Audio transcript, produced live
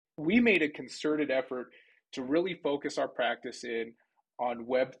we made a concerted effort to really focus our practice in on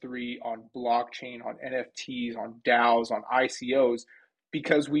Web3, on blockchain, on NFTs, on DAOs, on ICOs,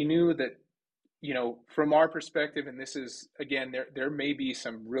 because we knew that, from our perspective, and this is, again, there may be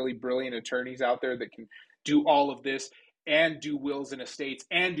some really brilliant attorneys out there that can do all of this and do wills and estates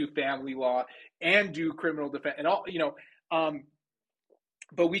and do family law and do criminal defense and all,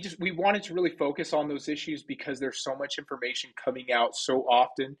 but we wanted to really focus on those issues because there's so much information coming out so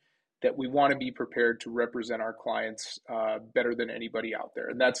often that we want to be prepared to represent our clients better than anybody out there.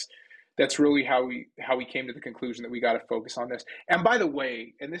 And that's really how we came to the conclusion that we got to focus on this. And by the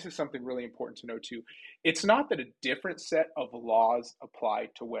way, and this is something really important to know too, it's not that a different set of laws apply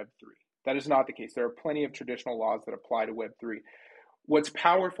to Web3. That is not the case. There are plenty of traditional laws that apply to Web3. What's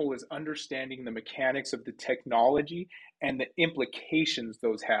powerful is understanding the mechanics of the technology and the implications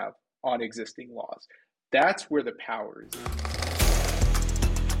those have on existing laws. That's where the power is.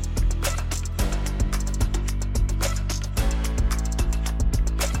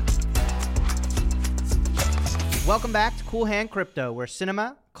 Welcome back to Cool Hand Crypto, where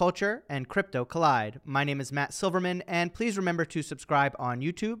cinema, culture, and crypto collide. My name is Matt Silverman, and please remember to subscribe on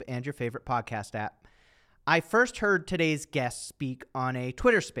YouTube and your favorite podcast app. I first heard today's guest speak on a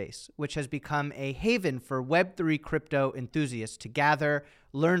Twitter space, which has become a haven for Web3 crypto enthusiasts to gather,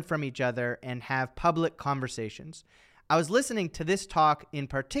 learn from each other, and have public conversations. I was listening to this talk in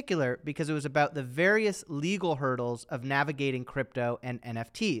particular because it was about the various legal hurdles of navigating crypto and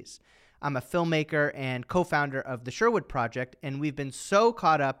NFTs. I'm a filmmaker and co-founder of the Sherwood Project, and we've been so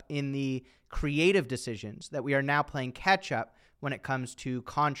caught up in the creative decisions that we are now playing catch up when it comes to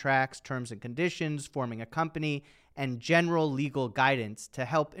contracts, terms and conditions, forming a company, and general legal guidance to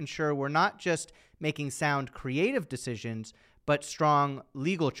help ensure we're not just making sound creative decisions, but strong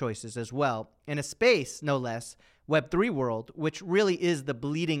legal choices as well, in a space, no less, Web3 world, which really is the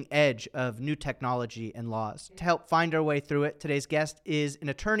bleeding edge of new technology and laws. To help find our way through it, today's guest is an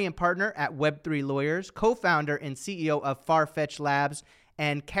attorney and partner at Web3 Lawyers, co-founder and CEO of Farfetch Labs,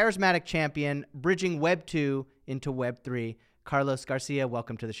 and charismatic champion bridging Web2 into Web3. Carlos Garcia,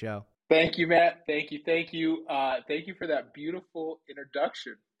 welcome to the show. Thank you, Matt. Thank you. Thank you for that beautiful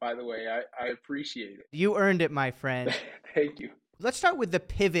introduction, by the way. I appreciate it. You earned it, my friend. Thank you. Let's start with the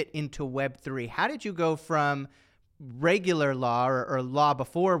pivot into Web3. How did you go from regular law or law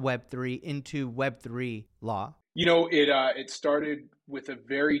before Web3 into Web3 law? It started with a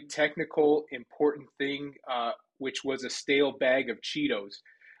very technical, important thing, which was a stale bag of Cheetos.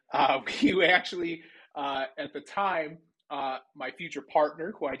 We actually, at the time, my future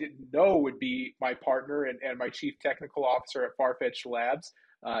partner, who I didn't know would be my partner and my chief technical officer at Farfetch Labs,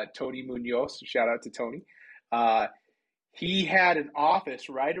 Tony Munoz, shout out to Tony. He had an office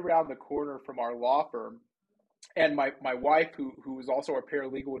right around the corner from our law firm. And my wife, who was also a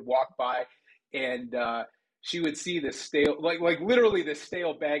paralegal, would walk by, and she would see this stale, like literally this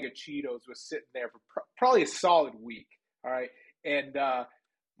stale bag of Cheetos was sitting there for probably a solid week. All right, and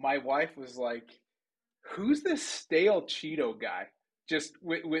my wife was like, "Who's this stale Cheeto guy? Just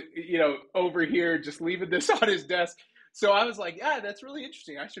with over here, just leaving this on his desk." So I was like, "Yeah, that's really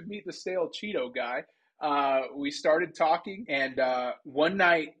interesting. I should meet the stale Cheeto guy." We started talking, and one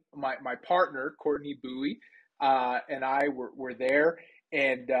night, my partner Courtney Bowie and I were there,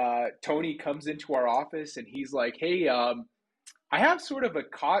 and Tony comes into our office and he's like, "Hey, I have sort of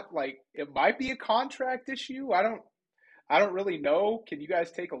it might be a contract issue. I don't really know. Can you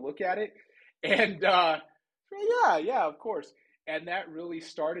guys take a look at it?" And yeah, of course. And that really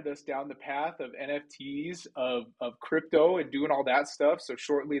started us down the path of NFTs, of crypto, and doing all that stuff. So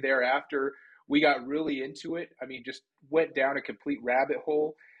shortly thereafter, we got really into it. I mean, just went down a complete rabbit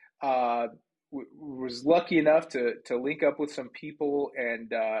hole. Was lucky enough to link up with some people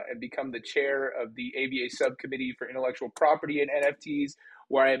and become the chair of the ABA subcommittee for intellectual property and NFTs,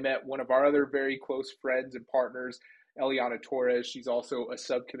 where I met one of our other very close friends and partners, Eliana Torres. She's also a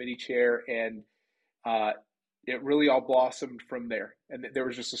subcommittee chair, and it really all blossomed from there. And there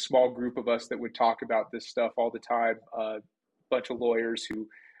was just a small group of us that would talk about this stuff all the time. A bunch of lawyers who,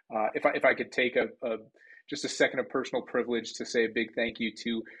 if I could take just a second of personal privilege to say a big thank you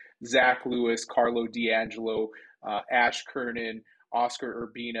to Zach Lewis, Carlo D'Angelo, Ash Kernan, Oscar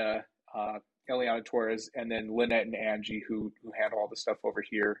Urbina, Eliana Torres, and then Lynette and Angie who handle all the stuff over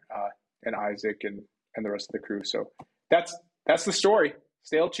here, and Isaac and the rest of the crew. So that's the story.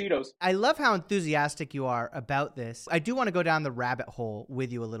 Stale Cheetos. I love how enthusiastic you are about this. I do want to go down the rabbit hole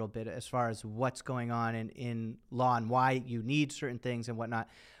with you a little bit as far as what's going on in law and why you need certain things and whatnot.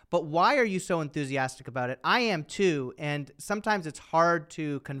 But why are you so enthusiastic about it? I am too, and sometimes it's hard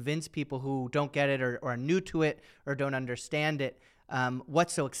to convince people who don't get it or are new to it or don't understand it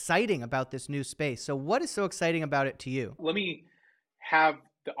what's so exciting about this new space. So what is so exciting about it to you? Let me have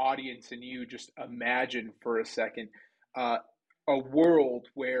the audience and you just imagine for a second uh, a world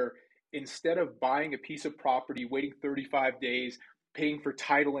where instead of buying a piece of property, waiting 35 days, paying for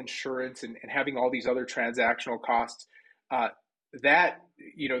title insurance, and having all these other transactional costs, uh, that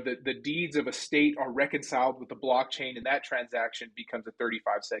the deeds of a state are reconciled with the blockchain, and that transaction becomes a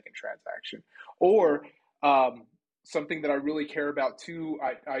 35-second transaction. Or something that I really care about too.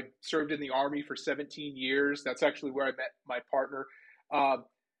 I served in the Army for 17 years. That's actually where I met my partner. Uh,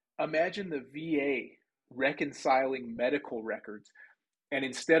 Imagine the VA reconciling medical records, and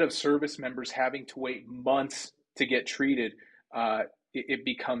instead of service members having to wait months to get treated, it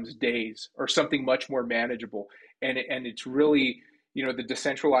becomes days or something much more manageable. And it's really, the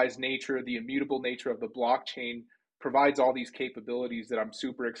decentralized nature, the immutable nature of the blockchain provides all these capabilities that I'm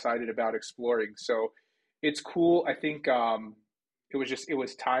super excited about exploring. So it's cool. I think it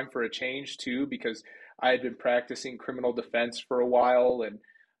was time for a change too, because I had been practicing criminal defense for a while, and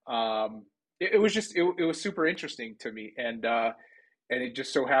it was it was super interesting to me. And it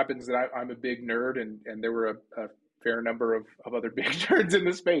just so happens that I'm a big nerd, and there were a fair number of other big nerds in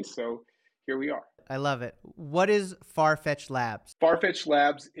the space. So here we are. I love it. What is Farfetch Labs? Farfetch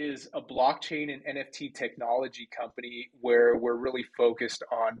Labs is a blockchain and NFT technology company where we're really focused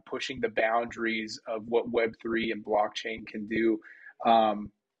on pushing the boundaries of what Web3 and blockchain can do.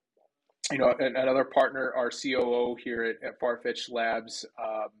 Um, Another partner, our COO here at Farfetch Labs,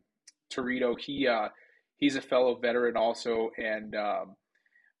 Torito, he's a fellow veteran also, and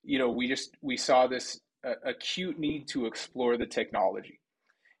we saw this acute need to explore the technology,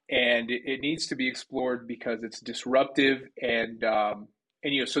 and it needs to be explored because it's disruptive, and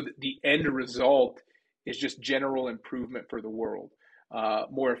so the end result is just general improvement for the world,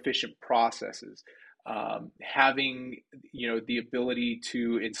 more efficient processes, having the ability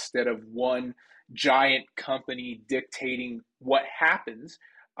to, instead of one giant company dictating what happens,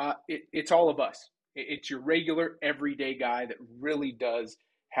 it's all of us. It's your regular everyday guy that really does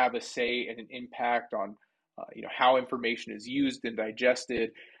have a say and an impact on how information is used and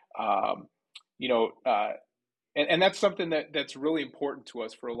digested. Um, you know, uh, and that's something that's really important to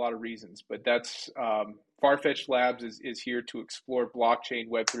us for a lot of reasons. But that's Farfetch Labs is here to explore blockchain,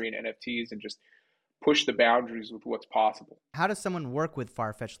 Web3, and NFTs, and just push the boundaries with what's possible. How does someone work with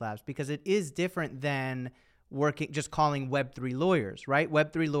Farfetch Labs? Because it is different than just calling Web3 lawyers, right?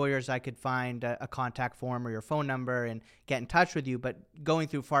 Web3 lawyers, I could find a contact form or your phone number and get in touch with you. But going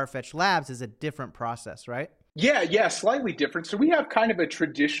through Farfetch Labs is a different process, right? Yeah, slightly different. So we have kind of a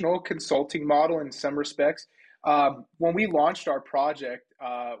traditional consulting model in some respects. When we launched our project,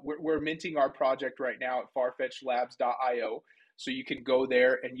 we're minting our project right now at farfetchlabs.io. So you can go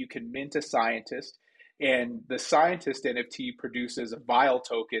there and you can mint a scientist. And the scientist NFT produces a vial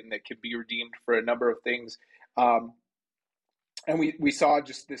token that can be redeemed for a number of things. Um, and we saw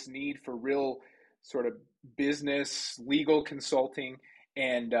just this need for real sort of business, legal consulting,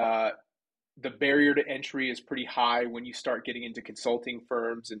 and the barrier to entry is pretty high when you start getting into consulting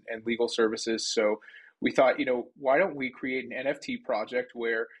firms and legal services. So we thought, why don't we create an NFT project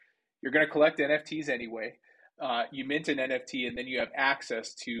where you're going to collect NFTs anyway. You mint an NFT, and then you have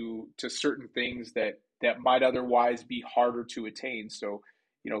access to certain things that might otherwise be harder to attain. So,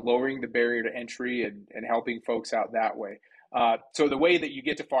 lowering the barrier to entry and helping folks out that way. So the way that you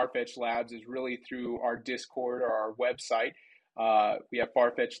get to Farfetch Labs is really through our Discord or our website. We have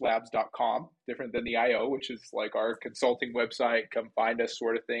farfetchlabs.com, different than the IO, which is like our consulting website, come find us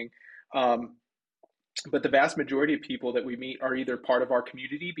sort of thing. But the vast majority of people that we meet are either part of our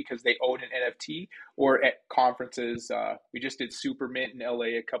community because they own an NFT, or at conferences. We just did Super Mint in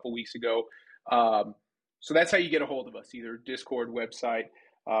LA a couple weeks ago. So that's how you get a hold of us, either Discord, website,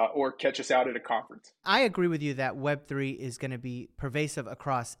 or catch us out at a conference. I agree with you that Web3 is going to be pervasive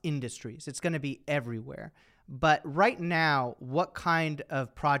across industries. It's going to be everywhere. But right now, what kind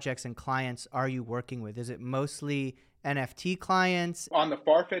of projects and clients are you working with? Is it mostly NFT clients? On the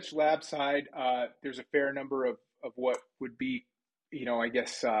Farfetch Lab side, there's a fair number of what would be, I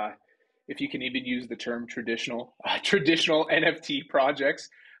guess, if you can even use the term traditional NFT projects.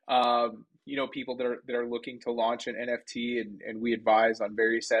 People that are looking to launch an NFT, and we advise on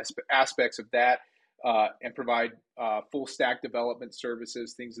various aspects of that, and provide full stack development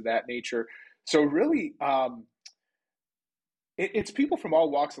services, things of that nature. So really, it's people from all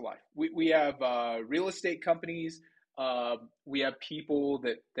walks of life. We have real estate companies. We have people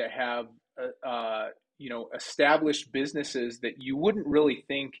that have established businesses that you wouldn't really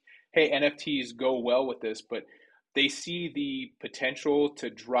think, hey, NFTs go well with this, but they see the potential to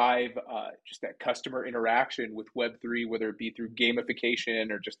drive just that customer interaction with Web3, whether it be through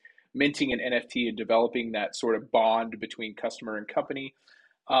gamification or just minting an NFT and developing that sort of bond between customer and company.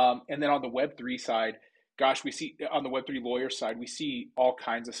 And then on the Web3 side, gosh, we see on the Web3 lawyer side, we see all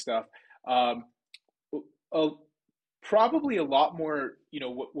kinds of stuff. Um, a, Probably a lot more,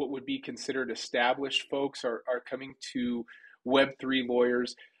 what would be considered established folks are coming to Web3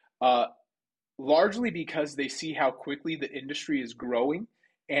 lawyers. Uh, Largely because they see how quickly the industry is growing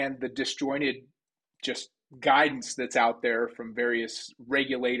and the disjointed just guidance that's out there from various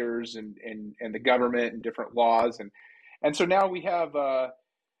regulators and the government and different laws. And so now we have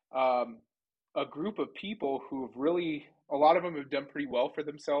um, a group of people who have really, a lot of them have done pretty well for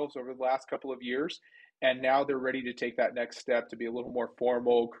themselves over the last couple of years. And now they're ready to take that next step to be a little more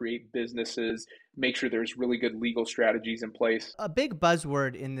formal, create businesses, make sure there's really good legal strategies in place. A big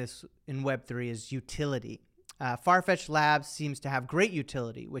buzzword in Web3 is utility. Farfetch Labs seems to have great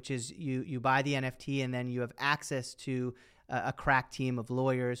utility, which is you buy the NFT and then you have access to a crack team of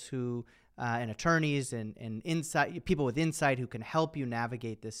lawyers who and attorneys and insight, people with insight who can help you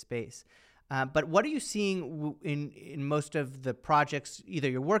navigate this space. But what are you seeing in most of the projects either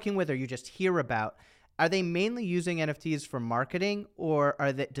you're working with or you just hear about? Are they mainly using NFTs for marketing, or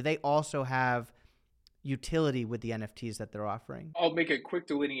do they also have utility with the NFTs that they're offering? I'll make a quick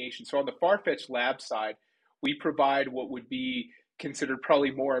delineation. So on the Farfetch Lab side, we provide what would be considered probably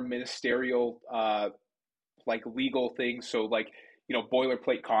more ministerial, like legal things. So like,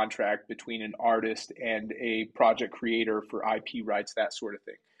 boilerplate contract between an artist and a project creator for IP rights, that sort of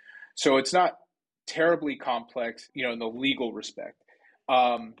thing. So it's not terribly complex, in the legal respect.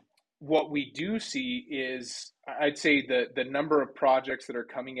 What we do see is, I'd say the number of projects that are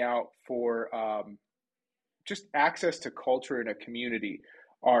coming out for just access to culture in a community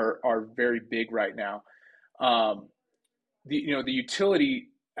are very big right now. The utility,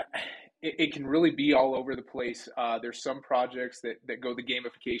 it can really be all over the place. There's some projects that go the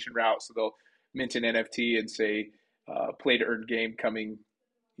gamification route, so they'll mint an NFT and say play to earn game coming,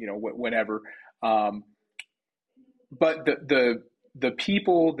 whenever. But the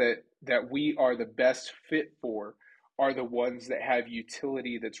people that we are the best fit for are the ones that have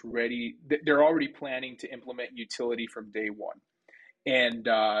utility that's ready. They're already planning to implement utility from day one. And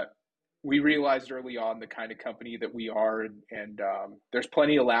we realized early on the kind of company that we are, and there's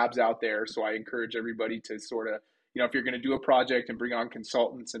plenty of labs out there. So I encourage everybody to sort of, if you're going to do a project and bring on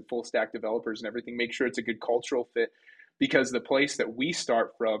consultants and full stack developers and everything, make sure it's a good cultural fit, because the place that we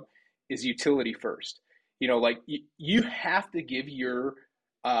start from is utility first. Like you have to give your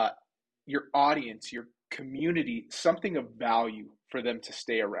audience, your community, something of value for them to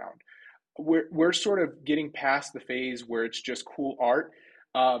stay around. We're sort of getting past the phase where it's just cool art.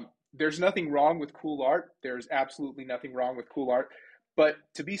 There's nothing wrong with cool art. There's absolutely nothing wrong with cool art. But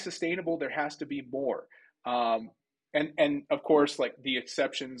to be sustainable, there has to be more. And of course, like the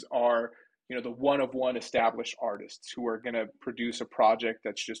exceptions are, the one of one established artists who are going to produce a project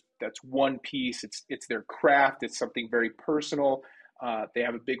that's one piece. It's their craft. It's something very personal. They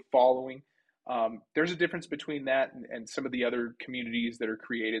have a big following. There's a difference between that and some of the other communities that are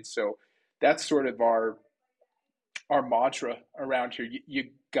created. So that's sort of our mantra around here. You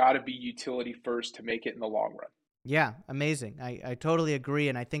got to be utility first to make it in the long run. Yeah, amazing. I totally agree.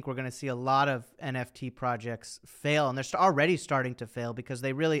 And I think we're going to see a lot of NFT projects fail. And they're already starting to fail because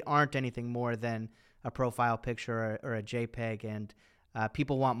they really aren't anything more than a profile picture or a JPEG. And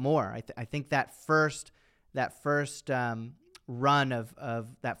people want more. I think that first run of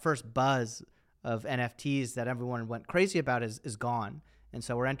that first buzz of NFTs that everyone went crazy about is gone. And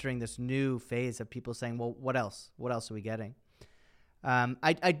so we're entering this new phase of people saying, well, what else? What else are we getting?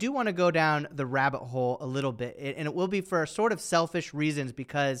 I do want to go down the rabbit hole a little bit, and it will be for sort of selfish reasons,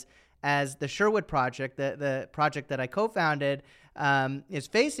 because as the Sherwood project, the project that I co-founded, is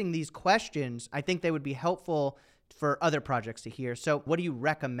facing these questions, I think they would be helpful for other projects to hear. So what do you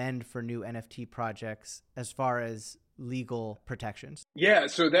recommend for new NFT projects as far as legal protections? Yeah,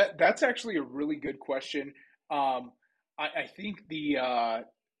 so that's actually a really good question. I think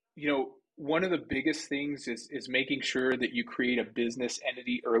one of the biggest things is making sure that you create a business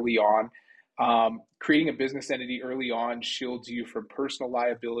entity early on. Creating a business entity early on shields you from personal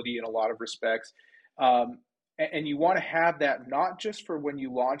liability in a lot of respects. And you want to have that not just for when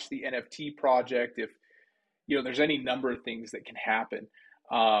you launch the NFT project, if there's any number of things that can happen.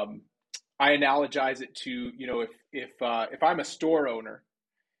 I analogize it to, if I'm a store owner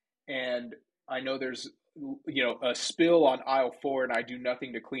and I know there's a spill on aisle 4 and I do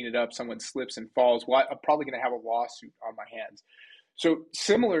nothing to clean it up, someone slips and falls, well, I'm probably going to have a lawsuit on my hands. So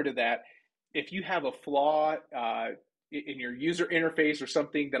similar to that, if you have a flaw in your user interface or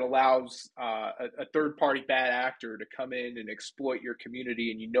something that allows a third party bad actor to come in and exploit your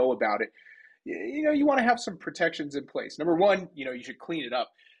community and you know about it, you want to have some protections in place. Number one, you should clean it up.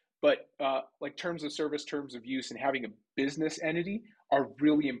 But like terms of service, terms of use, and having a business entity are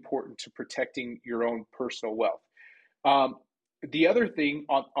really important to protecting your own personal wealth. The other thing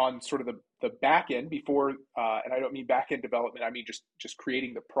on sort of the back end before, and I don't mean back end development, I mean just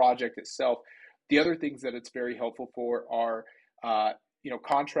creating the project itself. The other things that it's very helpful for are,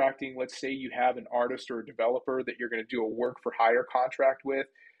 contracting. Let's say you have an artist or a developer that you're going to do a work for hire contract with.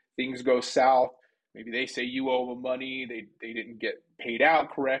 Things go south. Maybe they say you owe them money. They didn't get paid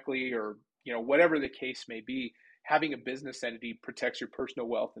out correctly, or whatever the case may be. Having a business entity protects your personal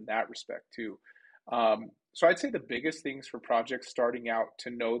wealth in that respect too. So I'd say the biggest things for projects starting out to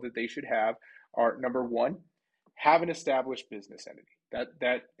know that they should have are, number one, have an established business entity.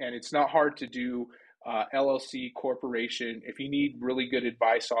 And it's not hard to do. LLC, corporation. If you need really good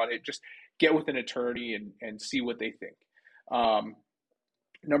advice on it, just get with an attorney and see what they think.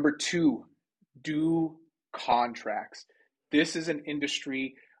 Number two, do contracts. This is an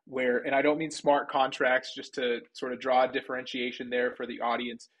industry where, and I don't mean smart contracts, just to sort of draw a differentiation there for the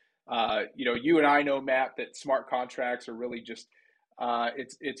audience. You and I know, Matt, that smart contracts are really just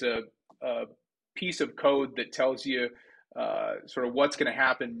it's a piece of code that tells you sort of what's going to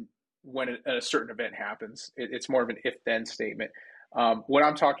happen when a certain event happens. It's more of an if-then statement. What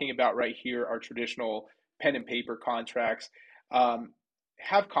I'm talking about right here are traditional pen and paper contracts.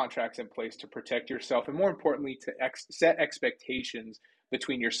 Have contracts in place to protect yourself, and more importantly, to set expectations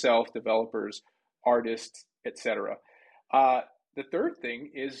between yourself, developers, artists, etc. The third thing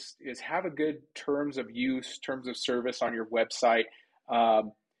is have a good terms of use, terms of service on your website.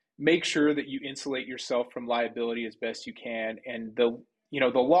 Make sure that you insulate yourself from liability as best you can. And the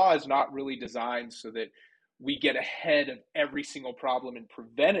law is not really designed so that we get ahead of every single problem and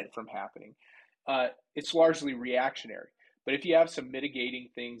prevent it from happening. It's largely reactionary. But if you have some mitigating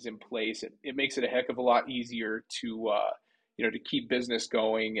things in place, it makes it a heck of a lot easier to keep business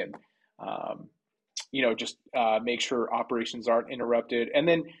going and just make sure operations aren't interrupted. And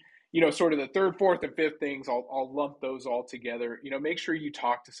then, sort of the third, fourth, and fifth things, I'll lump those all together. Make sure you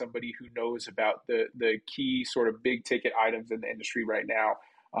talk to somebody who knows about the key sort of big ticket items in the industry right now,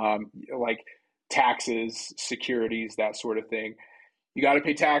 like taxes, securities, that sort of thing. You got to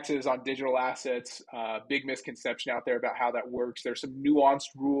pay taxes on digital assets. Big misconception out there about how that works. There's some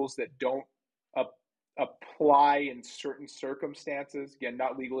nuanced rules that don't apply in certain circumstances. Again,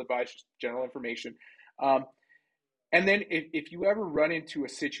 not legal advice, just general information. And then if you ever run into a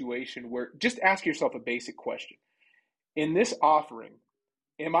situation where, just ask yourself a basic question. In this offering,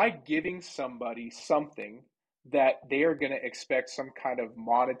 am I giving somebody something that they are going to expect some kind of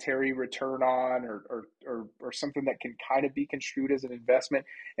monetary return on, or something that can kind of be construed as an investment?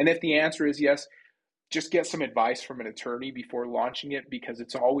 And if the answer is yes, just get some advice from an attorney before launching it, because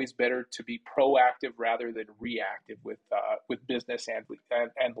it's always better to be proactive rather than reactive with business and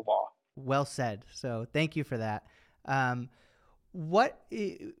the law. Well said. So thank you for that. I've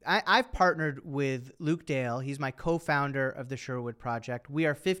partnered with Luke Dale. He's my co-founder of the Sherwood Project. We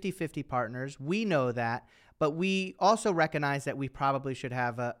are 50-50 partners. We know that, but we also recognize that we probably should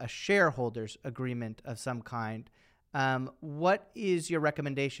have a shareholders agreement of some kind. What is your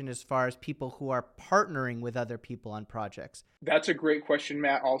recommendation as far as people who are partnering with other people on projects? That's a great question,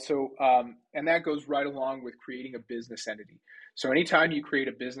 Matt, also. And that goes right along with creating a business entity. So anytime you create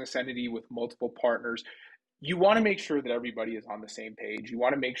a business entity with multiple partners, you want to make sure that everybody is on the same page. You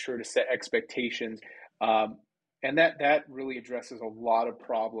want to make sure to set expectations. And that really addresses a lot of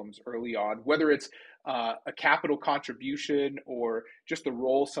problems early on, whether it's a capital contribution or just the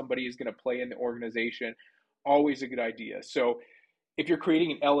role somebody is going to play in the organization. Always a good idea. So if you're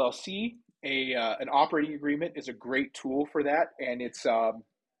creating an LLC, an operating agreement is a great tool for that. And it's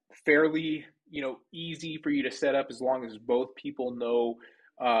fairly easy for you to set up, as long as both people know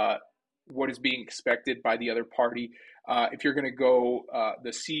what is being expected by the other party. If you're going to go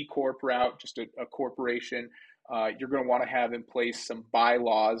the C Corp route, just a corporation, you're going to want to have in place some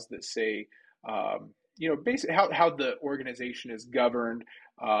bylaws that say, basically how the organization is governed.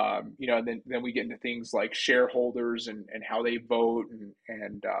 And then we get into things like shareholders and how they vote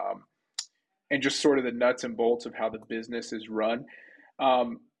and just sort of the nuts and bolts of how the business is run.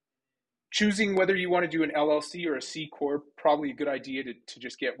 Choosing whether you want to do an LLC or a C Corp, probably a good idea to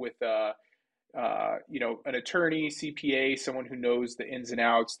just get with an attorney, CPA, someone who knows the ins and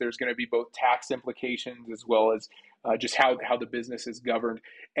outs. There's going to be both tax implications as well as just how the business is governed.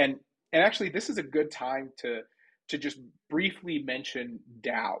 And actually, this is a good time to just briefly mention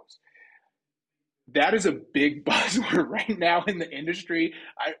DAOs. That is a big buzzword right now in the industry.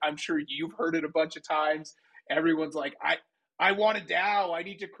 I'm sure you've heard it a bunch of times. Everyone's like, I want a DAO. I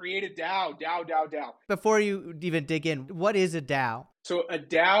need to create a DAO, DAO, DAO, DAO. Before you even dig in, what is a DAO? So a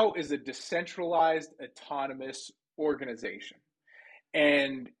DAO is a decentralized autonomous organization.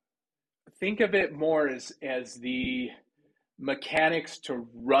 And think of it more as the mechanics to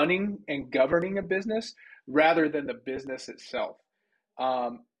running and governing a business rather than the business itself.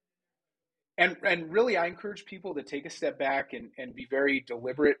 Um, and really, I encourage people to take a step back and be very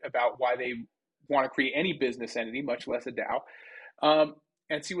deliberate about why they want to create any business entity, much less a DAO,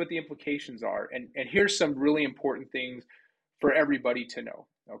 and see what the implications are. And here's some really important things for everybody to know.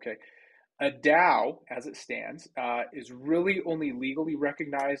 Okay. A DAO, as it stands, is really only legally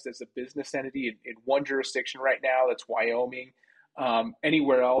recognized as a business entity in one jurisdiction right now. That's Wyoming.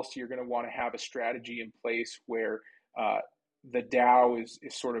 Anywhere else, you're going to want to have a strategy in place where the DAO is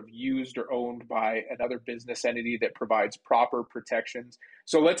sort of used or owned by another business entity that provides proper protections.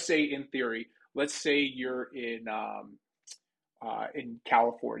 So let's say, in theory, let's say you're in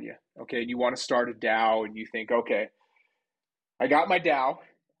California, okay, and you want to start a DAO, and you think, okay, I got my DAO.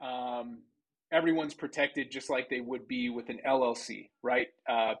 Everyone's protected just like they would be with an LLC, right?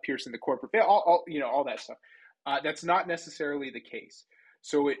 Piercing the corporate, all that stuff. That's not necessarily the case.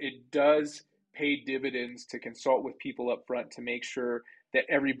 So it does pay dividends to consult with people up front to make sure that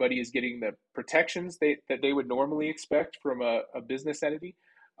everybody is getting the protections that they would normally expect from a business entity,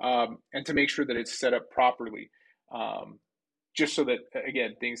 and to make sure that it's set up properly, just so that,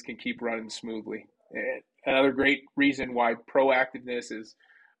 again, things can keep running smoothly. Another great reason why proactiveness is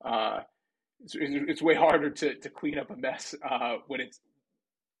it's way harder to clean up a mess when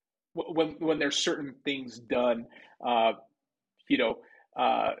there's certain things done, you know,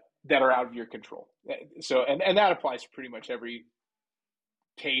 that are out of your control. So, and that applies to pretty much every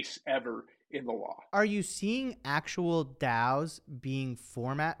case ever in the law. Are you seeing actual DAOs being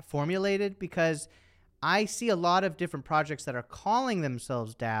formulated? Because I see a lot of different projects that are calling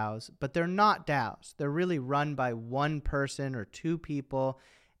themselves DAOs, but they're not DAOs. They're really run by one person or two people,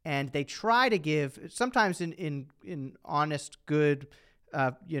 and they try to give, sometimes in honest, good,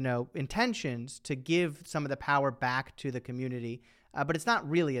 intentions, to give some of the power back to the community. But it's not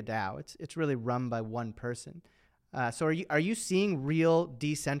really a DAO. It's really run by one person. So are you seeing real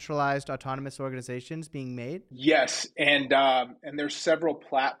decentralized autonomous organizations being made? Yes, and there's several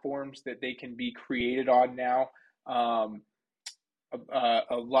platforms that they can be created on now. A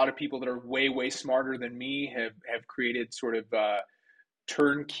lot of people that are way smarter than me have created sort of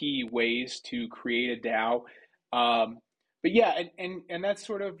turnkey ways to create a DAO. But yeah, and that's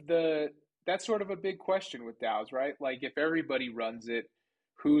sort of a big question with DAOs, right? Like, if everybody runs it,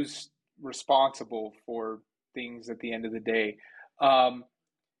 who's responsible for things at the end of the day? And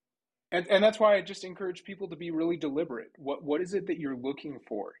that's why I just encourage people to be really deliberate. What is it that you're looking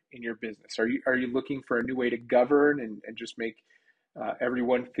for in your business? Are you looking for a new way to govern and just make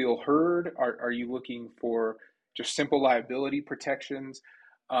everyone feel heard? Are you looking for just simple liability protections?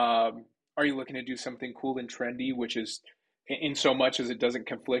 Are you looking to do something cool and trendy, which is, in so much as it doesn't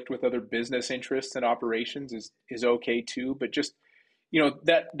conflict with other business interests and operations, is okay too? But just,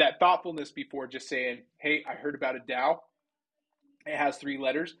 that thoughtfulness before just saying, hey, I heard about a DAO. It has 3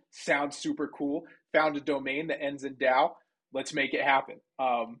 letters. Sounds super cool. Found a domain that ends in DAO. Let's make it happen.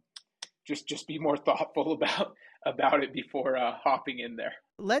 Just be more thoughtful about it before hopping in there.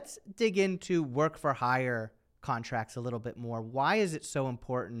 Let's dig into work for hire contracts a little bit more. Why is it so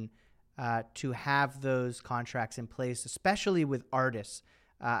important to have those contracts in place, especially with artists?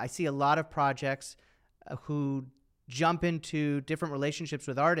 I see a lot of projects who jump into different relationships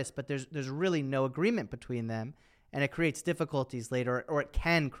with artists, but there's really no agreement between them, and it creates difficulties later, or it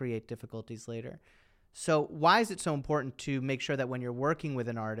can create difficulties later. So why is it so important to make sure that when you're working with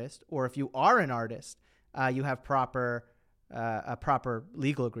an artist, or if you are an artist, you have a proper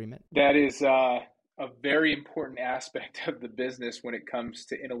legal agreement? That is a very important aspect of the business when it comes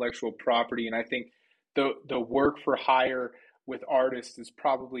to intellectual property. And I think the work for hire with artists is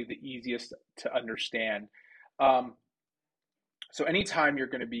probably the easiest to understand. So anytime you're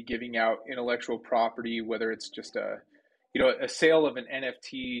going to be giving out intellectual property, whether it's just a sale of an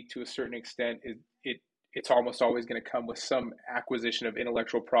NFT, to a certain extent, it's almost always going to come with some acquisition of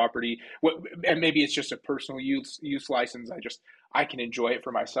intellectual property. And maybe it's just a personal use license. I can enjoy it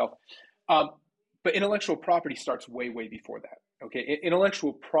for myself. But intellectual property starts way before that. Okay,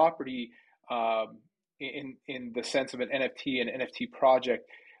 intellectual property, in the sense of an NFT and NFT project.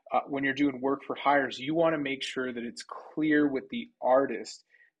 When you're doing work for hires, you want to make sure that it's clear with the artist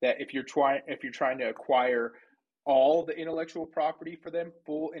that if you're trying to acquire all the intellectual property for them,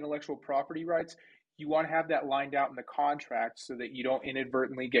 full intellectual property rights, you want to have that lined out in the contract so that you don't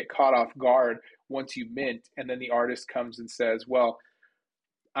inadvertently get caught off guard once you mint, and then the artist comes and says, well,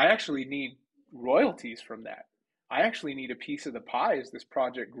 I actually need royalties from that. I actually need a piece of the pie as this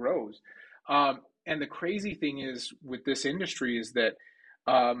project grows. And the crazy thing is with this industry is that,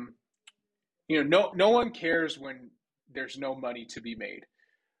 no one cares when there's no money to be made.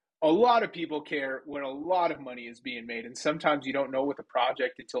 A lot of people care when a lot of money is being made. And sometimes you don't know with a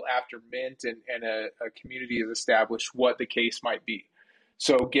project until after mint and a community is established what the case might be.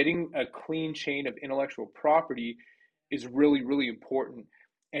 So getting a clean chain of intellectual property is really, really important.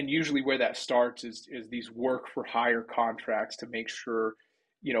 And usually where that starts is these work for hire contracts to make sure,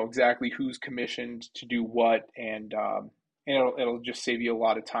 exactly who's commissioned to do what. And it'll just save you a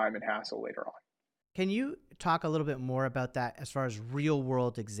lot of time and hassle later on. Can you talk a little bit more about that as far as real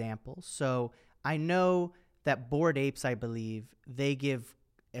world examples? So I know that Bored Apes, I believe, they give,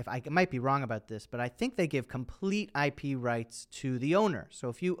 if I might be wrong about this, but I think they give complete IP rights to the owner. So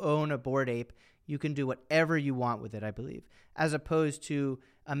if you own a Bored Ape, you can do whatever you want with it, I believe, as opposed to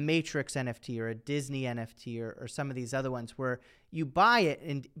a Matrix NFT or a Disney NFT or some of these other ones where you buy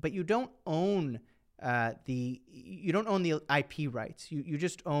it, but you don't own the IP rights. You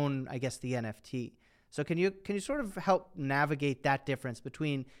just own, I guess, the NFT. So can you sort of help navigate that difference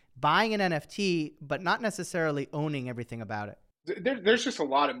between buying an NFT but not necessarily owning everything about it? There's just a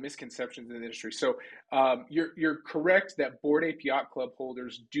lot of misconceptions in the industry. So you're correct that Bored Ape Yacht Club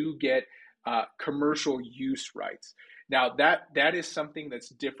holders do get commercial use rights. Now that is something that's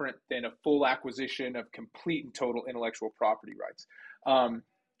different than a full acquisition of complete and total intellectual property rights.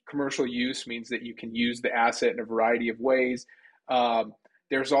 Commercial use means that you can use the asset in a variety of ways.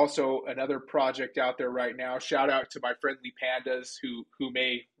 There's also another project out there right now. Shout out to my friendly pandas who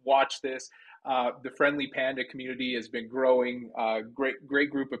may watch this. The Friendly Panda community has been growing. Great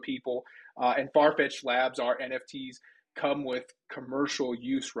group of people. And Farfetch Labs, our NFTs, come with commercial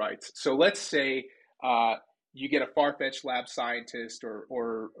use rights. So let's say you get a Farfetch Lab scientist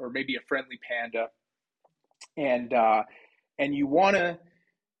or maybe a Friendly Panda, and you want to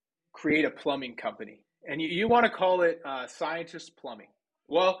create a plumbing company, and you want to call it Scientist Plumbing.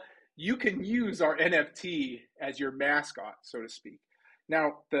 Well, you can use our NFT as your mascot, so to speak.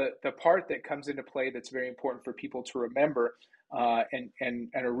 Now, the part that comes into play that's very important for people to remember, and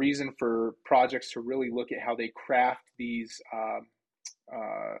a reason for projects to really look at how they craft these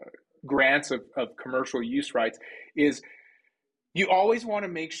grants of commercial use rights, is you always want to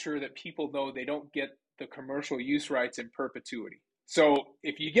make sure that people know they don't get the commercial use rights in perpetuity. So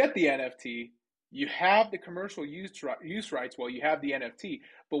if you get the NFT, you have the commercial use rights while you have the NFT,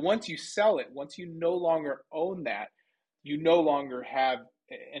 but once you sell it, once you no longer own that, you no longer have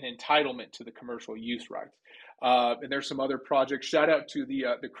an entitlement to the commercial use rights. And there's some other projects. Shout out to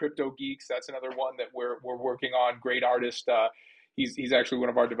the Crypto Geeks. That's another one that we're working on. Great artist. He's actually one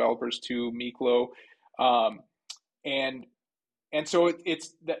of our developers too, Miklo. And so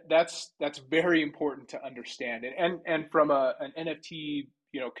that's very important to understand. And from an NFT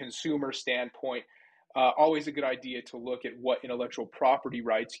consumer standpoint, always a good idea to look at what intellectual property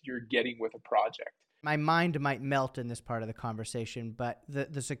rights you're getting with a project. My mind might melt in this part of the conversation, but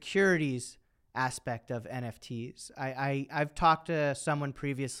the securities aspect of NFTs. I've talked to someone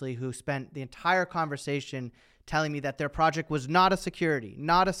previously who spent the entire conversation telling me that their project was not a security.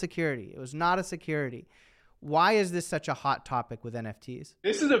 It was not a security. Why is this such a hot topic with NFTs?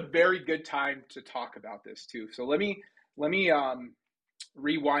 This is a very good time to talk about this too. So let me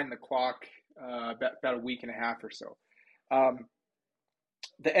rewind the clock about a week and a half or so.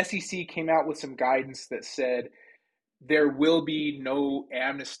 The SEC came out with some guidance that said there will be no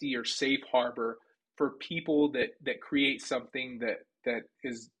amnesty or safe harbor for people that create something that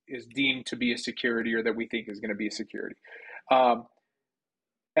is deemed to be a security or that we think is going to be a security.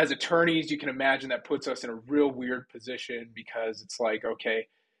 As attorneys, you can imagine that puts us in a real weird position because it's like, okay,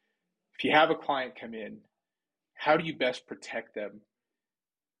 if you have a client come in, how do you best protect them?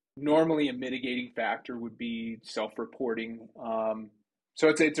 Normally, a mitigating factor would be self-reporting. So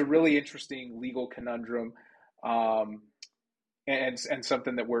it's a really interesting legal conundrum, and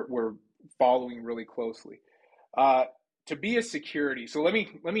something that we're following really closely. To be a security, so let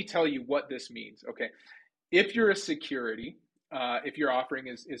me tell you what this means. Okay, if you're a security, if your offering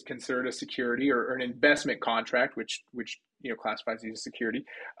is considered a security or an investment contract, which classifies you as security,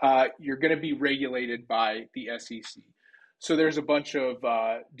 you're going to be regulated by the SEC. So there's a bunch of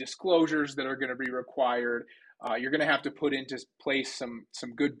disclosures that are going to be required. You're going to have to put into place some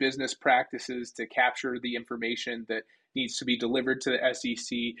good business practices to capture the information that needs to be delivered to the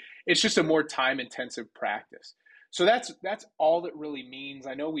SEC. It's just a more time-intensive practice. So that's all it really means.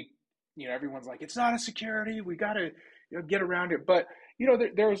 I know we everyone's like, it's not a security. We got to get around it. But,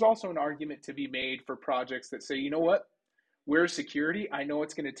 there is also an argument to be made for projects that say, you know what, we're security. I know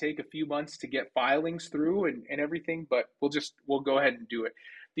it's going to take a few months to get filings through and everything, but we'll go ahead and do it.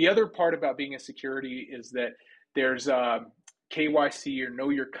 The other part about being a security is that there's KYC, or know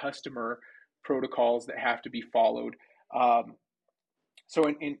your customer, protocols that have to be followed. So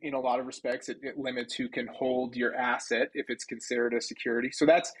in a lot of respects, it limits who can hold your asset if it's considered a security. So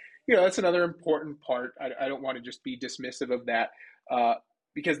that's another important part. I don't want to just be dismissive of that,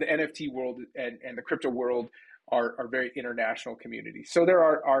 because the NFT world and the crypto world are very international communities. So there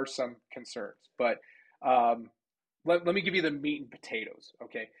are some concerns, but let me give you the meat and potatoes.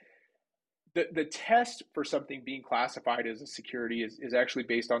 Okay. The test for something being classified as a security is actually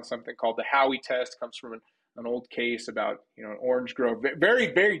based on something called the Howey test. It comes from an old case about an orange grove,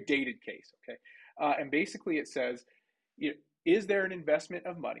 very, very dated case. Okay. And basically it says, is there an investment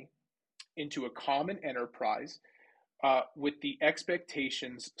of money into a common enterprise with the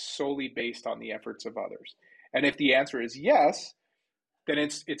expectations solely based on the efforts of others? And if the answer is yes, then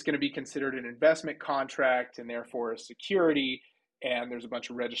it's going to be considered an investment contract and therefore a security, and there's a bunch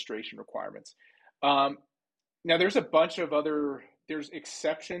of registration requirements. Now there's a bunch of there's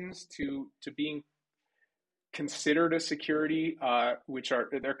exceptions to being considered a security,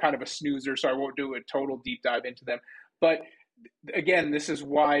 they're kind of a snoozer, so I won't do a total deep dive into them. But again, this is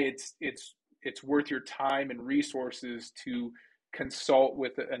why it's worth your time and resources to consult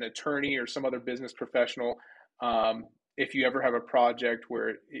with an attorney or some other business professional. If you ever have a project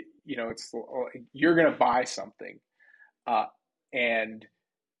where you're going to buy something and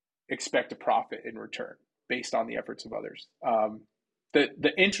expect a profit in return based on the efforts of others.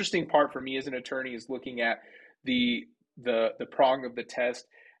 The interesting part for me as an attorney is looking at the prong of the test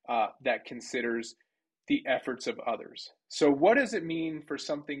that considers the efforts of others. So what does it mean for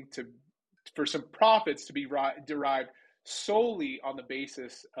some profits to be derived solely on the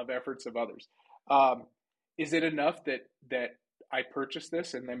basis of efforts of others? Is it enough that I purchase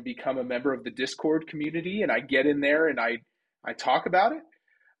this and then become a member of the Discord community and I get in there and I talk about it,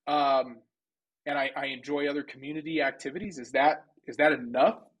 and I enjoy other community activities? Is that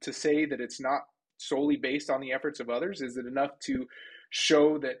enough to say that it's not solely based on the efforts of others? Is it enough to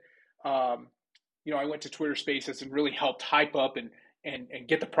show that I went to Twitter Spaces and really helped hype up and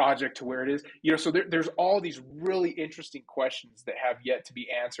get the project to where it is? So there's all these really interesting questions that have yet to be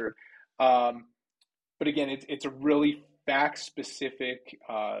answered. But again, it's a really fact-specific,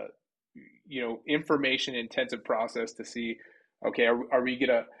 information-intensive process to see, okay, are we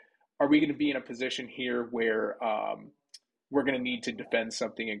gonna be in a position here where we're gonna need to defend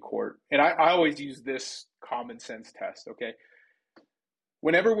something in court? And I always use this common sense test. Okay,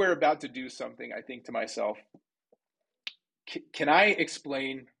 whenever we're about to do something, I think to myself, can I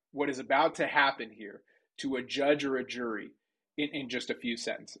explain what is about to happen here to a judge or a jury in just a few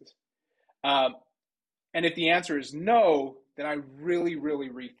sentences? And if the answer is no, then I really, really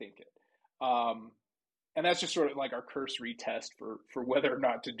rethink it. And that's just sort of like our cursory test for whether or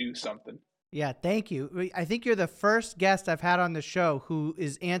not to do something. Yeah, thank you. I think you're the first guest I've had on the show who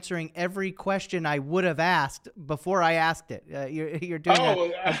is answering every question I would have asked before I asked it. You're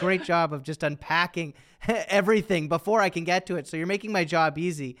doing a great job of just unpacking everything before I can get to it. So you're making my job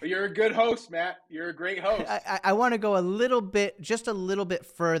easy. You're a good host, Matt. You're a great host. I want to go just a little bit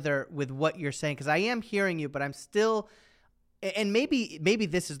further with what you're saying, because I am hearing you, but I'm still... And maybe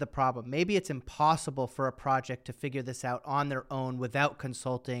this is the problem. Maybe it's impossible for a project to figure this out on their own without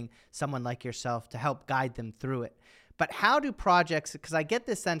consulting someone like yourself to help guide them through it. But how do projects, because I get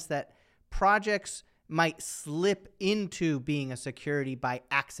this sense that projects might slip into being a security by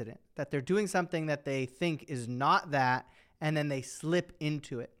accident, that they're doing something that they think is not that, and then they slip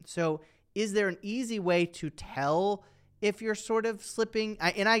into it. So is there an easy way to tell if you're sort of slipping?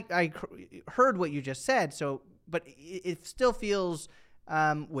 I heard what you just said, but it still feels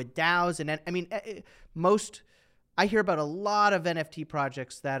with DAOs and I hear about a lot of NFT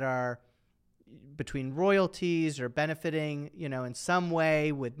projects that are between royalties or benefiting, in some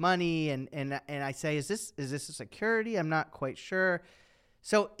way with money, and I say, is this a security? I'm not quite sure.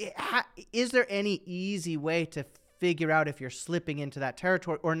 So is there any easy way to figure out if you're slipping into that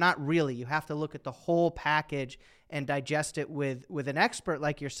territory or not really? You have to look at the whole package and digest it with an expert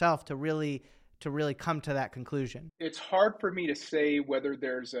like yourself to really come to that conclusion. It's hard for me to say whether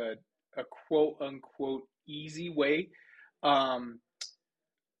there's a quote unquote easy way.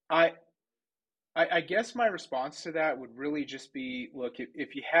 I guess my response to that would really just be, look,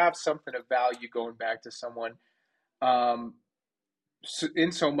 if you have something of value going back to someone,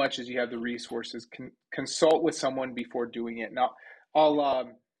 in so much as you have the resources, consult with someone before doing it. Now,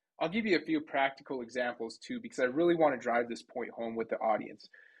 I'll I'll give you a few practical examples too, because I really want to drive this point home with the audience.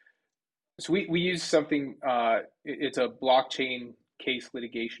 So we use something, it's a blockchain case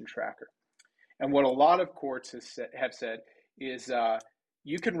litigation tracker. And what a lot of courts have said is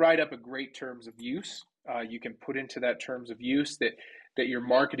you can write up a great terms of use. You can put into that terms of use that you're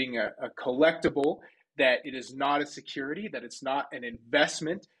marketing a collectible, that it is not a security, that it's not an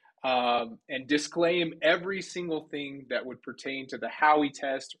investment, and disclaim every single thing that would pertain to the Howey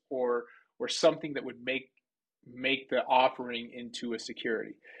test or something that would make the offering into a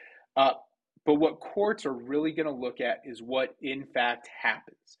security. But what courts are really going to look at is what in fact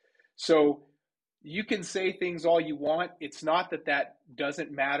happens. So you can say things all you want. It's not that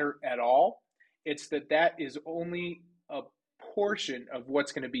doesn't matter at all. It's that is only a portion of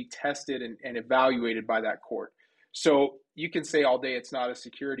what's going to be tested and evaluated by that court. So you can say all day it's not a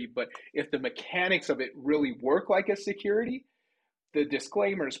security, but if the mechanics of it really work like a security, the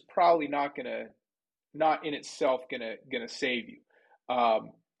disclaimer is probably not in itself gonna save you.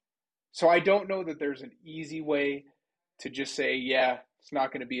 So I don't know that there's an easy way to just say, yeah, it's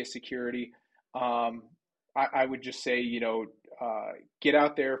not going to be a security. I would just say, get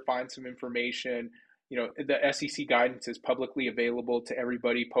out there, find some information. The SEC guidance is publicly available to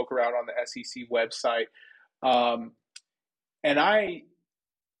everybody. Poke around on the SEC website. And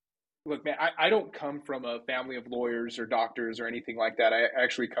look, man, I don't come from a family of lawyers or doctors or anything like that. I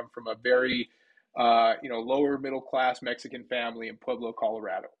actually come from a very, lower middle class Mexican family in Pueblo,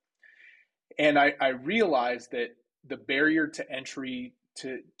 Colorado. And I realized that the barrier to entry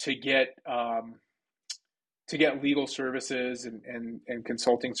to get legal services and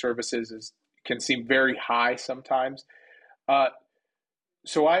consulting services can seem very high sometimes.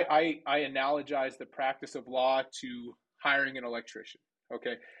 So I analogize the practice of law to hiring an electrician.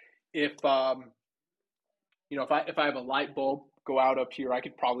 Okay, if I have a light bulb go out up here, I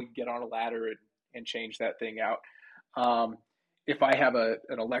could probably get on a ladder and change that thing out. If I have an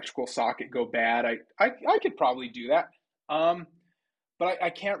electrical socket go bad, I could probably do that. But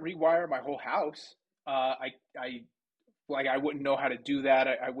I can't rewire my whole house. I wouldn't know how to do that.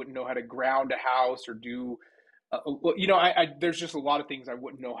 I wouldn't know how to ground a house or do, there's just a lot of things I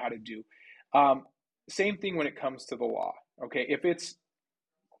wouldn't know how to do. Same thing when it comes to the law. Okay.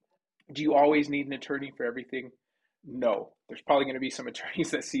 Do you always need an attorney for everything? No. There's probably going to be some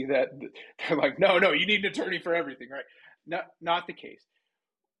attorneys that see that. They're like, no, you need an attorney for everything, right? Not the case.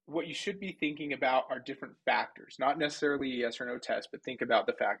 What you should be thinking about are different factors, not necessarily a yes or no test, but think about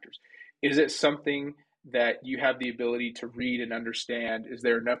the factors. Is it something that you have the ability to read and understand? Is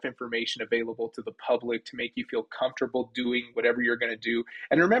there enough information available to the public to make you feel comfortable doing whatever you're going to do?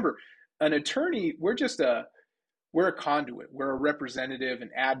 And remember, an attorney, we're a conduit. We're a representative,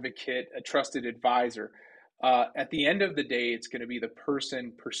 an advocate, a trusted advisor. At the end of the day, it's going to be the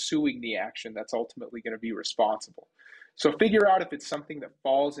person pursuing the action that's ultimately going to be responsible. So figure out if it's something that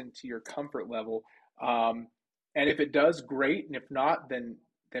falls into your comfort level. And if it does, great. And if not, then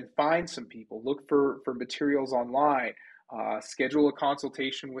find some people. Look for materials online. Schedule a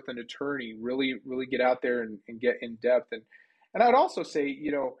consultation with an attorney. Really, really get out there and get in depth. And I'd also say,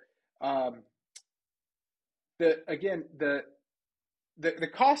 the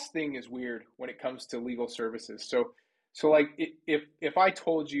cost thing is weird when it comes to legal services. So like if I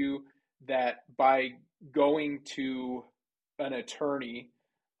told you that by going to an attorney,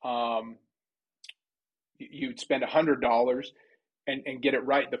 you'd spend $100 and get it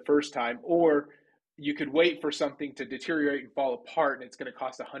right the first time, or you could wait for something to deteriorate and fall apart and it's going to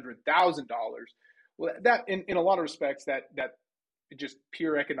cost $100,000. Well, that in a lot of respects, that just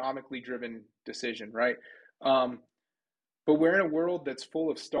pure economically driven decision, right? But we're in a world that's full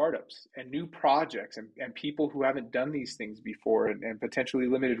of startups and new projects and people who haven't done these things before and potentially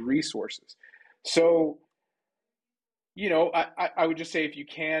limited resources. So, I would just say if you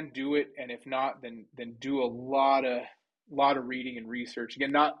can do it, and if not, then do a lot of reading and research.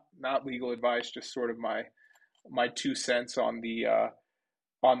 Again, not legal advice, just sort of my 2 cents on the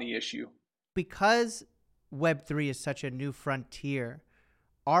issue. Because Web3 is such a new frontier,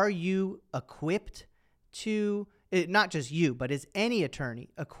 are you equipped to, not just you, but is any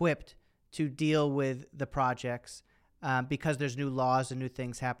attorney equipped to deal with the projects because there's new laws and new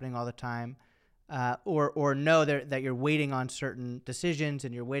things happening all the time? Or know that you're waiting on certain decisions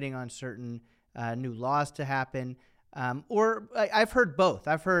and you're waiting on certain new laws to happen? Or I've heard both.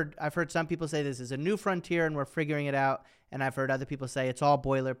 I've heard some people say this is a new frontier and we're figuring it out. And I've heard other people say it's all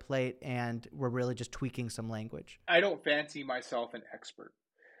boilerplate and we're really just tweaking some language. I don't fancy myself an expert.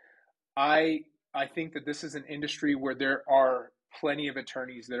 I think that this is an industry where there are plenty of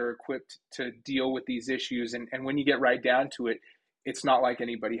attorneys that are equipped to deal with these issues. And when you get right down to it, it's not like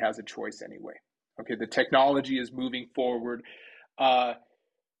anybody has a choice anyway. Okay, the technology is moving forward.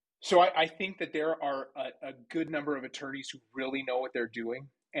 So I think that there are a good number of attorneys who really know what they're doing,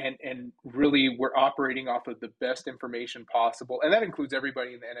 and really we're operating off of the best information possible. And that includes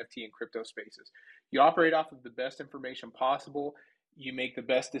everybody in the NFT and crypto spaces. You operate off of the best information possible. You make the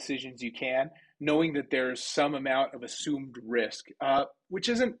best decisions you can, knowing that there's some amount of assumed risk, which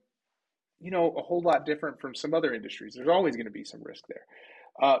isn't, a whole lot different from some other industries. There's always going to be some risk there.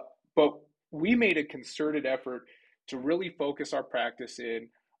 But we made a concerted effort to really focus our practice in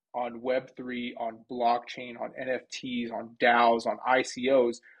on Web3, on blockchain, on NFTs, on DAOs, on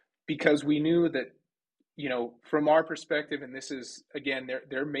ICOs, because we knew that, from our perspective, and this is, again,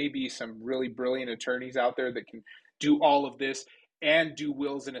 there may be some really brilliant attorneys out there that can do all of this and do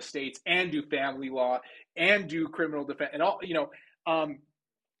wills and estates and do family law and do criminal defense and all,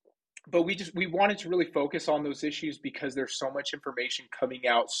 but we wanted to really focus on those issues because there's so much information coming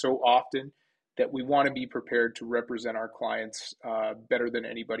out so often that we want to be prepared to represent our clients better than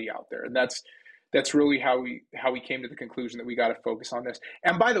anybody out there. And that's really how we came to the conclusion that we got to focus on this.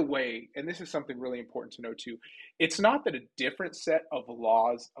 And by the way, and this is something really important to know too, it's not that a different set of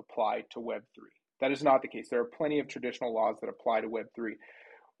laws apply to Web3. That is not the case. There are plenty of traditional laws that apply to Web3.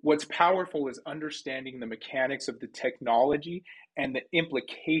 What's powerful is understanding the mechanics of the technology and the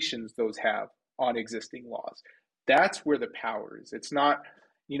implications those have on existing laws. That's where the power is. It's not,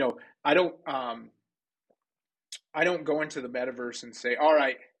 I don't go into the metaverse and say, all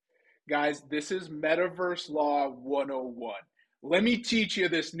right, guys, this is Metaverse Law 101. Let me teach you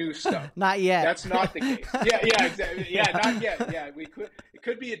this new stuff. Not yet. That's not the case. Yeah, exactly. Yeah, not yet. Yeah, it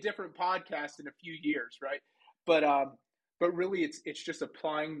could be a different podcast in a few years, right? But really, it's just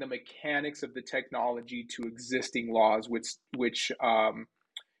applying the mechanics of the technology to existing laws, which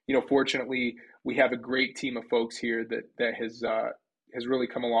fortunately, we have a great team of folks here that has really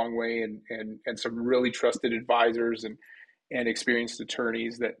come a long way, and some really trusted advisors and experienced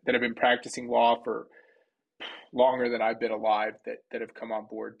attorneys that have been practicing law for longer than I've been alive that have come on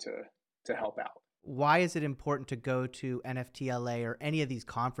board to help out. Why is it important to go to NFTLA or any of these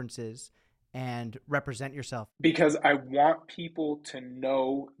conferences and represent yourself? Because I want people to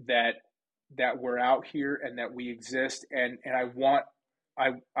know that we're out here and that we exist, and I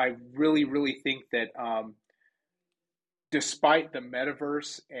really, really think that despite the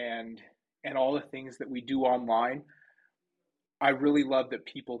metaverse and all the things that we do online, I really love that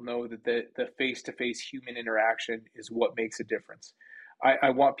people know that the face-to-face human interaction is what makes a difference.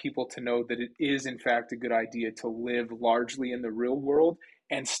 I want people to know that it is, in fact, a good idea to live largely in the real world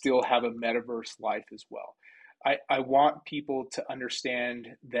and still have a metaverse life as well. I want people to understand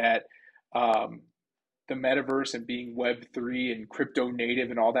that the metaverse and being Web3 and crypto native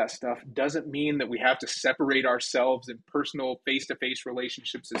and all that stuff doesn't mean that we have to separate ourselves in personal face-to-face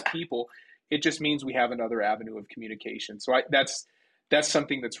relationships as people. It just means we have another avenue of communication. So that's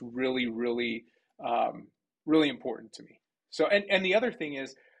something that's really, really, really important to me. So, and the other thing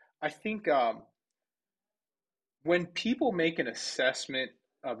is, I think when people make an assessment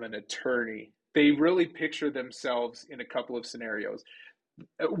of an attorney, they really picture themselves in a couple of scenarios,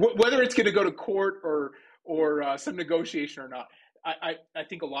 whether it's going to go to court or some negotiation or not. I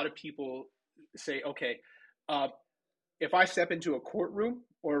think a lot of people say, okay, if I step into a courtroom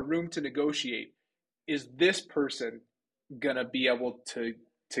or a room to negotiate, is this person going to be able to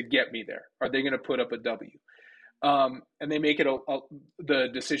get me there? Are they going to put up a W? And they make it the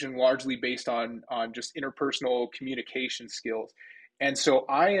decision largely based on just interpersonal communication skills. And so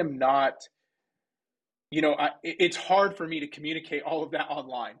I am not, it's hard for me to communicate all of that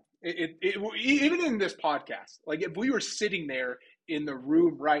online. Even in this podcast, like if we were sitting there in the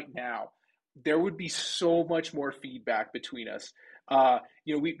room right now, there would be so much more feedback between us.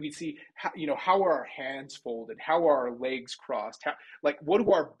 We'd see how are our hands folded? How are our legs crossed? What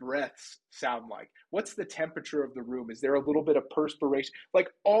do our breaths sound like? What's the temperature of the room? Is there a little bit of perspiration? Like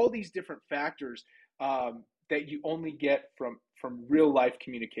all these different factors that you only get from real life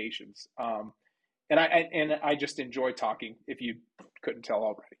communications. And I just enjoy talking, if you couldn't tell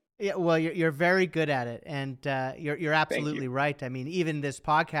already. Yeah, well, you're very good at it, and you're absolutely right. I mean, even this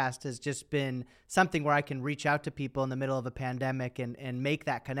podcast has just been something where I can reach out to people in the middle of a pandemic and make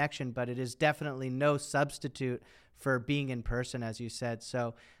that connection, but it is definitely no substitute for being in person, as you said.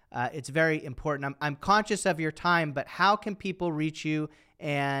 So it's very important. I'm conscious of your time, but how can people reach you?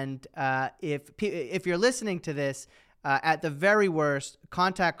 And if you're listening to this, at the very worst,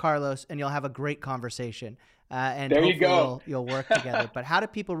 contact Carlos, and you'll have a great conversation. And there you go. You'll work together. But how do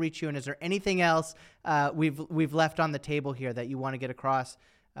people reach you? And is there anything else we've left on the table here that you want to get across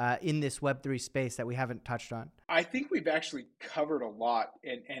in this Web3 space that we haven't touched on? I think we've actually covered a lot,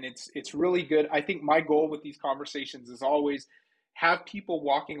 and it's really good. I think my goal with these conversations is always have people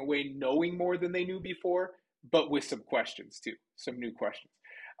walking away knowing more than they knew before, but with some questions too, some new questions.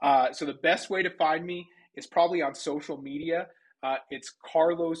 So the best way to find me is probably on social media. It's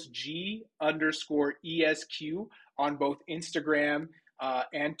Carlos G _ESQ on both Instagram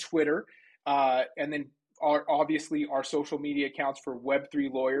and Twitter. And then obviously our social media accounts for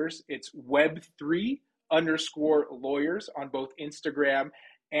Web3 Lawyers. It's Web3 _lawyers on both Instagram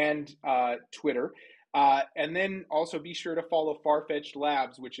and Twitter. And then also be sure to follow Farfetched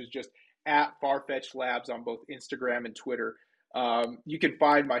Labs, which is just at Farfetched Labs on both Instagram and Twitter. You can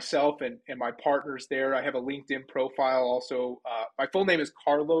find myself and my partners there. I have a LinkedIn profile also. My full name is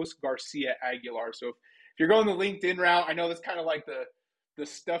Carlos Garcia Aguilar. So if you're going the LinkedIn route, I know that's kind of like the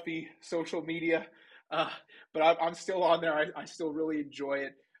stuffy social media, but I'm still on there. I still really enjoy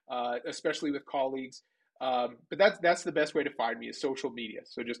it, especially with colleagues. But that's the best way to find me is social media.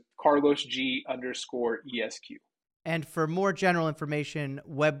 So just Carlos G _ESQ. And for more general information,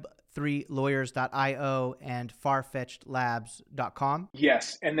 web3lawyers.io and farfetchedlabs.com.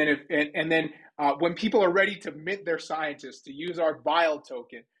 Yes, and then when people are ready to mint their scientists to use our BILE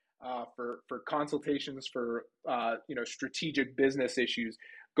token for consultations for strategic business issues,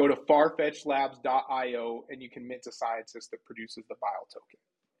 go to farfetchedlabs.io and you can mint a scientist that produces the BILE token.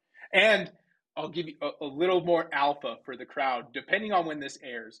 And I'll give you a little more alpha for the crowd. Depending on when this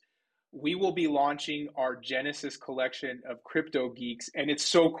airs, we will be launching our Genesis collection of crypto geeks, and it's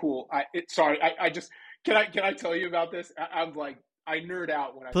so cool. Can I tell you about this? I'm like, I nerd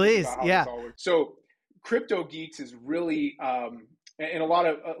out when I think about how this all works. So crypto geeks is really, and a lot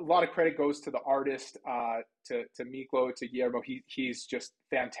of credit goes to the artist, to Miklo, to Guillermo. He's just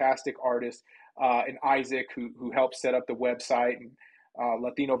fantastic artist, and Isaac who helped set up the website, and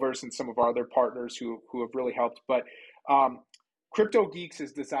Latinoverse and some of our other partners who have really helped. But Crypto Geeks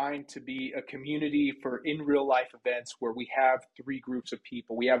is designed to be a community for in real life events where we have three groups of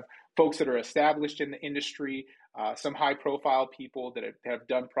people. We have folks that are established in the industry, some high profile people that have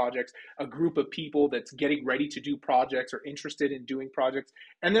done projects, a group of people that's getting ready to do projects or interested in doing projects,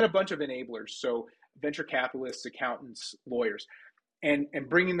 and then a bunch of enablers. So venture capitalists, accountants, lawyers, and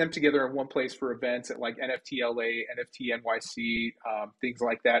bringing them together in one place for events at like NFT LA, NFT NYC, things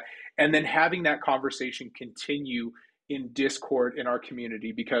like that. And then having that conversation continue in Discord in our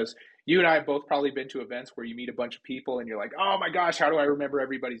community, because you and I have both probably been to events where you meet a bunch of people and you're like, oh my gosh, how do I remember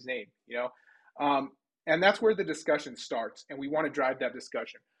everybody's name? And that's where the discussion starts. And we want to drive that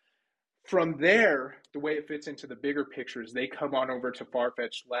discussion. From there, the way it fits into the bigger picture is they come on over to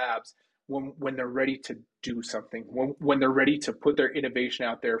Farfetched Labs when they're ready to do something, when they're ready to put their innovation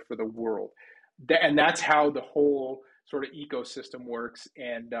out there for the world. And that's how the whole sort of ecosystem works.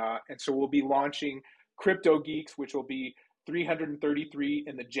 And so we'll be launching Crypto Geeks, which will be 333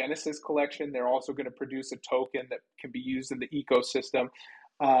 in the Genesis collection. They're also going to produce a token that can be used in the ecosystem.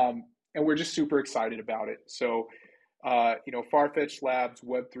 And we're just super excited about it. So, Farfetched Labs,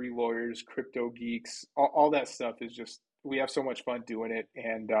 Web3 Lawyers, Crypto Geeks, all that stuff is just, we have so much fun doing it.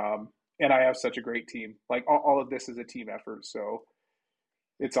 And I have such a great team. Like all of this is a team effort. So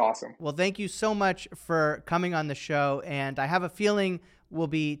it's awesome. Well, thank you so much for coming on the show. And I have a feeling we'll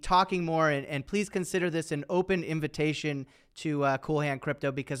be talking more, and please consider this an open invitation to Cool Hand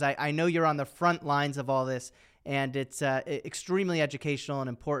Crypto, because I know you're on the front lines of all this, and it's extremely educational and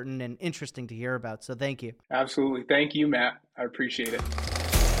important and interesting to hear about. So thank you. Absolutely. Thank you, Matt. I appreciate it.